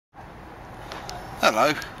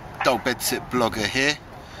Hello, Dog Bedsit Blogger here.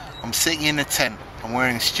 I'm sitting in a tent. I'm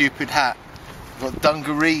wearing a stupid hat. I've got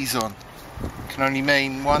dungarees on. Can only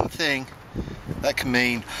mean one thing. That can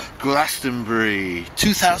mean Glastonbury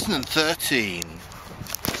 2013.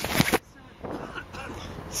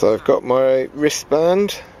 So I've got my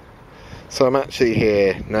wristband. So I'm actually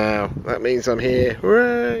here now. That means I'm here.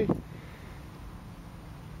 Hooray!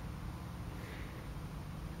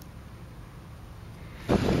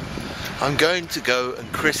 I'm going to go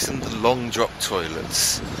and christen the long drop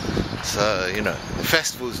toilets. So, you know, the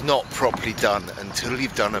festival's not properly done until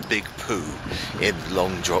you've done a big poo in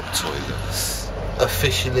long drop toilets.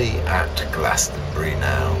 Officially at Glastonbury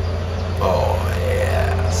now. Oh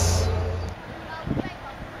yes.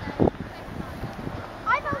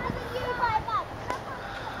 I'm older than you by a month.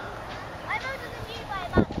 I'm older than you by a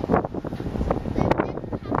month.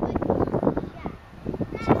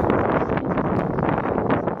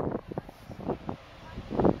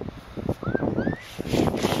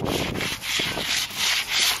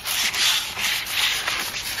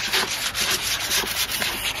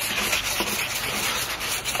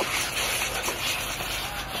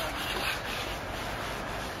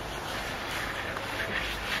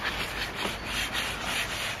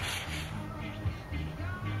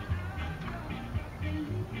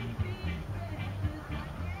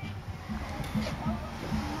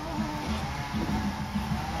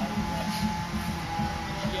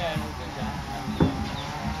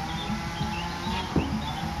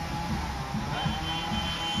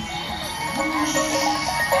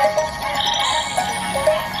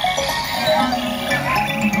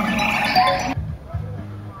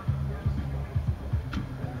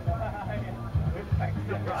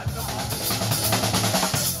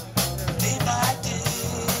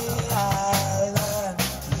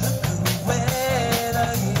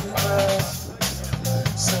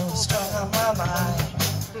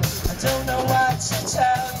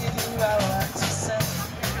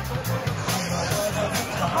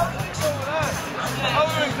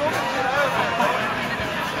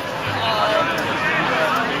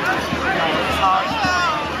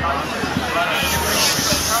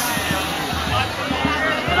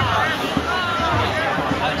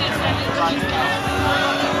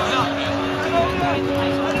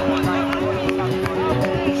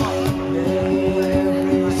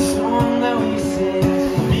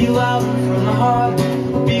 Be loud from the heart,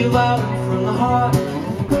 be loud from the heart.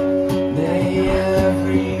 May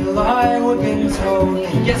every lie we've been told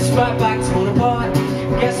gets right back torn apart,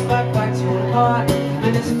 gets right back torn apart.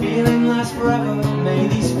 May this feeling last forever, may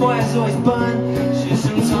these fires always burn. Just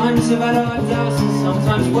sometimes have had our doubts and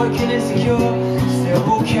sometimes working insecure. Still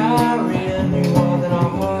we'll carry a new world in our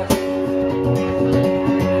heart.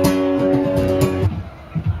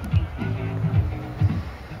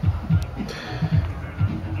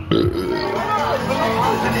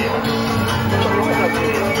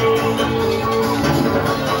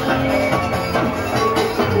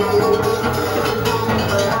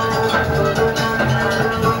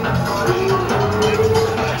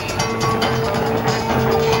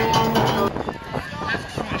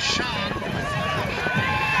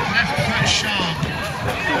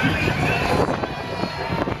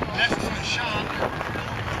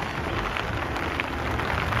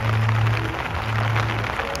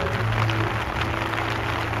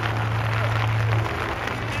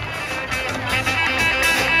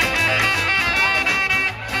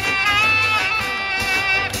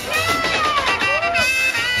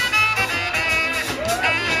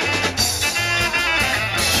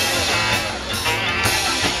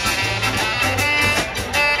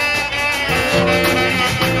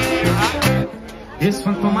 This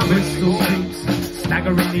one for my Bristol creeps,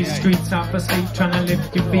 staggering these streets half asleep, trying to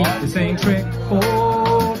lift your feet. This ain't trick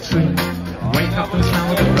or treat. Wake up and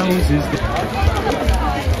smell the roses.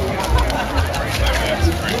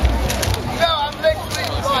 No, I'm literally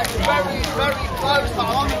like very, very close.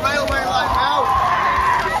 I'm on the railway right now.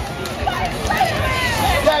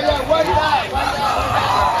 Yeah, wait there, wait there.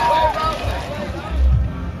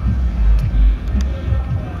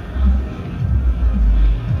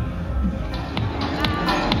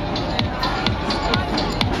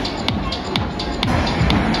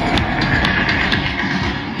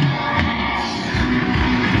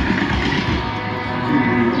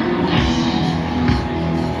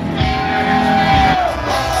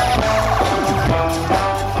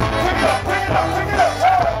 Quicker!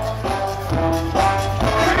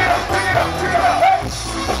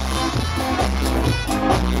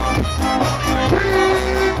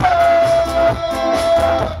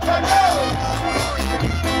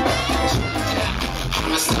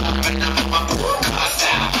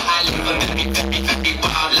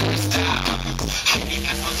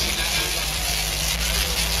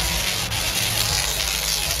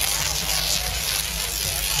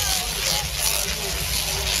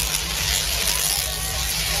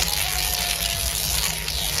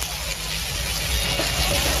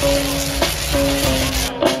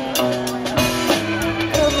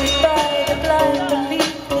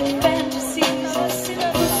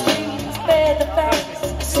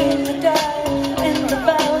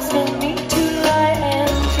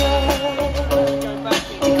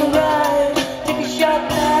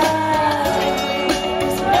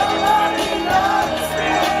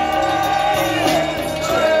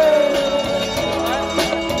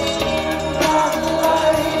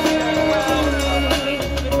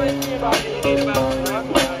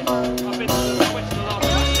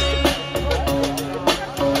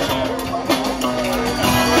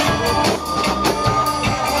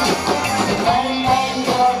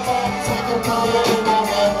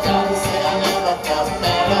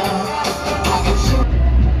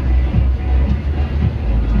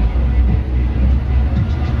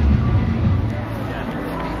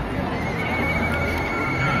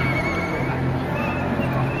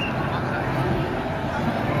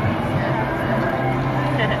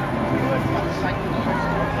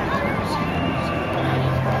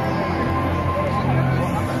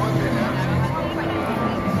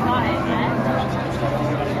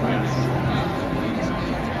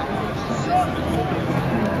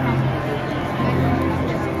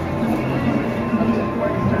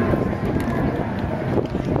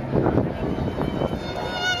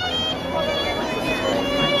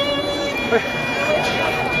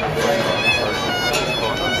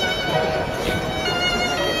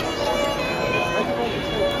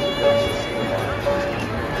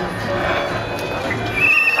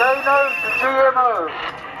 no to GMO.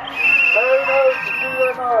 Say no to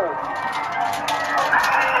GMO.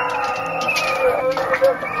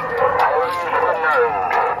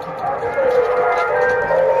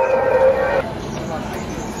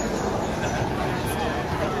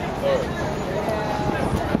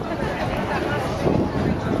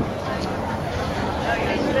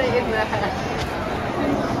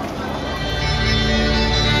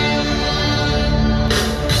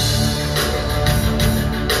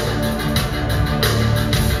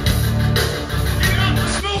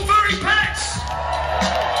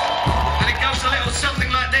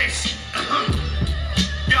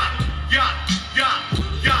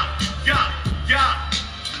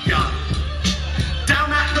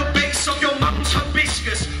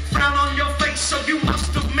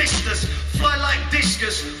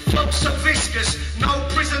 Floats are viscous, no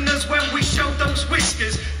prisoners when we show those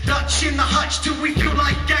whiskers. Dutch in the hutch till we feel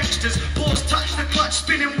like gangsters. Paws touch the clutch,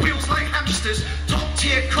 spinning wheels like hamsters. Top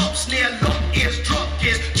tier cops near long ears, drop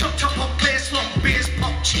gears. Chop chop on clear slot, beers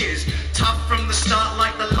pop cheers. Tough from the start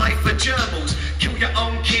like the life of gerbils. Kill your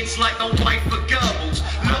own kids like the wife of Goebbels.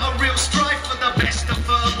 Not a real strife for the best of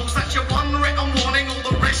verbals. That's your one written warning, all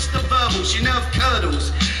the rest of verbals. Your nerve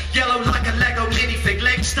curdles. Yellow like a Lego minifig.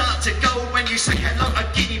 Legs start to go when you say hello a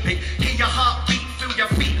guinea pig. Hear your heartbeat, feel your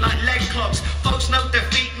feet like leg clogs. Folks know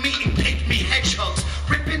defeat, meeting pygmy hedgehogs.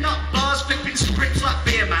 Ripping up bars, flipping scripts like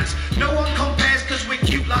beer mats. No one compares cause we're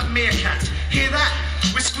cute like meerkats. Hear that?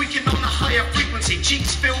 We're squeaking on a higher frequency.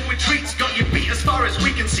 Cheeks filled with treats, got you beat as far as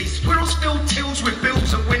we can see. Squirrels fill tills with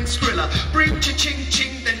bills and wind skrilla. Breathe cha-ching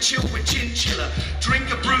ching, then chill with chinchilla.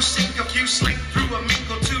 Drink a brew, sink a few, slink through a mink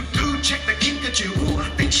or two. Do check the kinkajou. Ooh, I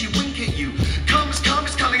think she wink at you. Comes,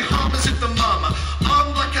 culling harmers of the mama.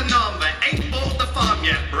 Armed like an armor, ain't bought the farm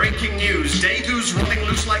yet. Breaking news, Dagoos running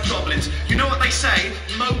loose like goblins. You know what they say?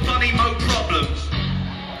 Mo bunny, mo problems.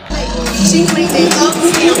 She brings it up,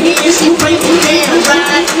 still here, she brings it down,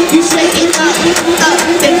 right? You shake it up,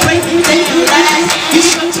 then break it down, right? You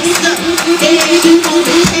shut it up, yeah, you hold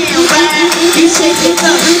it down, right? You shake it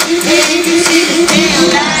up, yeah, you shake it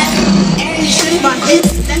down, right? And you shake my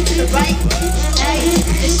hips, left to the right, hey,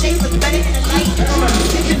 the shape looks better than the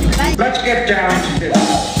light. Let's get down to this.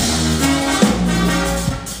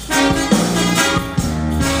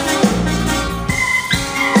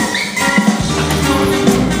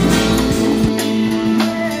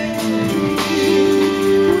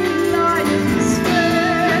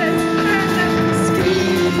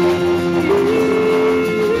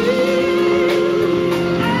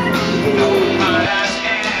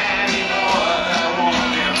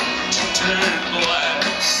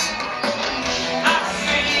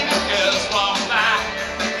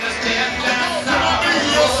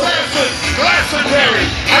 Glastonbury,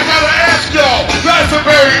 I gotta ask y'all,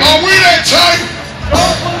 Glastonbury, are we that tight?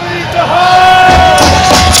 Don't believe the hype!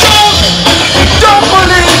 Don't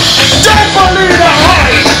believe the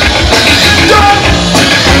hype!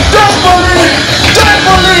 Don't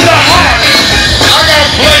believe the hype! I got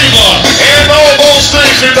flavor and all those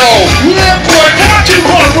things you know. Yeah, boy, what you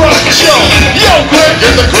want to the show? Yo, Greg,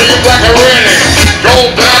 get the green, black, and red. Go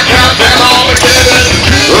back, count down all together.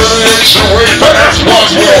 It's a way past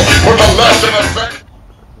Roswell with a lesson effect.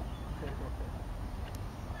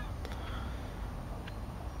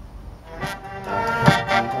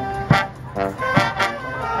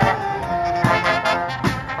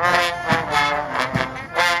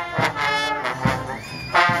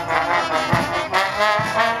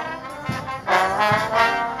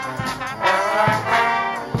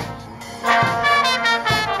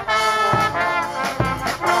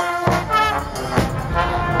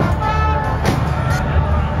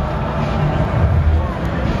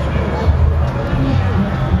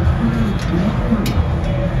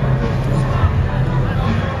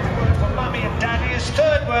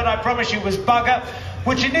 I promise you was bugger,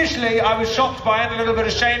 which initially I was shocked by and a little bit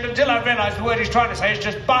ashamed until I realised the word he's trying to say is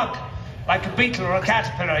just bug, like a beetle or a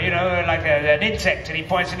caterpillar, you know, like an insect, and he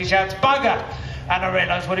points and he shouts bugger, and I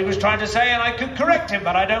realised what he was trying to say and I could correct him,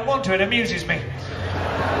 but I don't want to, it amuses me.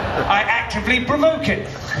 I actively provoke it.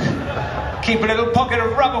 Keep a little pocket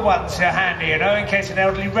of rubber ones handy, you know, in case an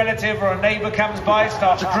elderly relative or a neighbour comes by,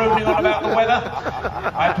 starts crooning on about the weather.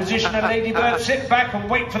 I position a ladybird, sit back and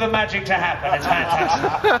wait for the magic to happen. It's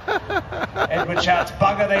fantastic. Edward shouts,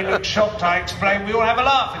 bugger, they look shocked. I explain, we all have a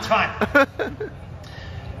laugh, it's fine.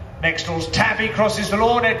 Next door's Tabby crosses the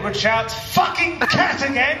lawn. Edward shouts, fucking cat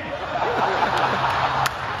again!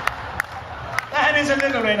 Mine is a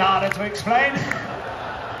little bit harder to explain.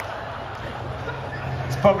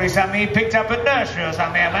 It's probably something he picked up at nursery or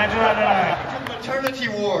something, I imagine. I don't know. Maternity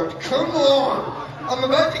ward, come on! I'm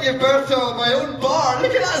about to give birth to my own bar.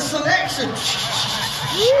 Look at that selection!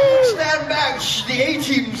 Stand back, the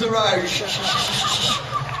A-team's around.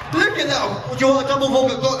 Look at that! Do you want a double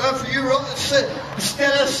vote? I've got that for you, Rob.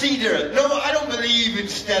 Stella Cedar. No, I don't believe in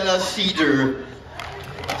Stella Cedar.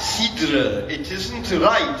 Cedar. It isn't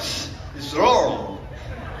right. It's wrong.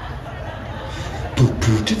 We go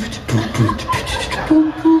to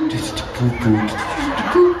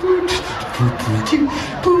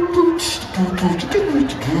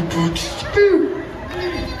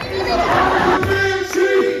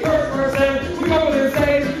the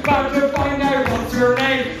stage, about to find out what's your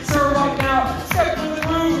name. So right now, step in the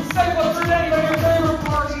room, say what's your name and your favorite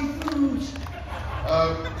party food.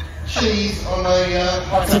 Cheese on a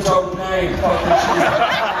That's a dope name, fucking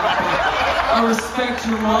cheese. I respect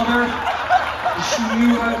your mother. She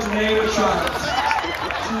knew how to name a child.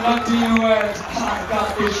 She looked at you and I got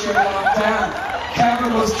this shit locked down.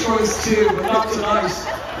 Kevin was choice too, but not tonight.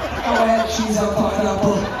 Go ahead, cheese on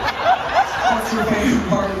pineapple. What's your favorite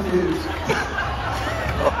party food?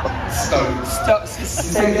 Stoat.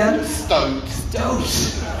 Say again? Stoat. Stoat.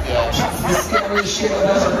 Yeah. That's the scariest shit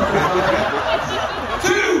I've ever heard.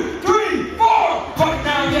 2, 3, 4! Right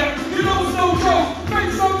now, yeah, you know it's no joke.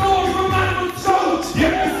 Make some noise for man with stoat.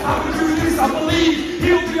 Yes, I can do this, I believe.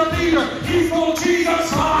 He'll be a leader. He's gonna cheese us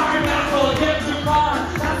hard. That's all get to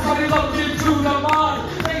mind. That's why they love him to the mind.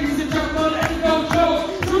 Ladies and gentlemen, ain't no joke.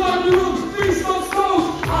 To the room, feast on stoat.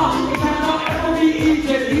 It cannot ever be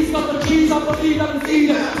eaten. He's got the cheese, I believe, and it's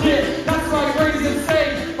eaten. Yeah.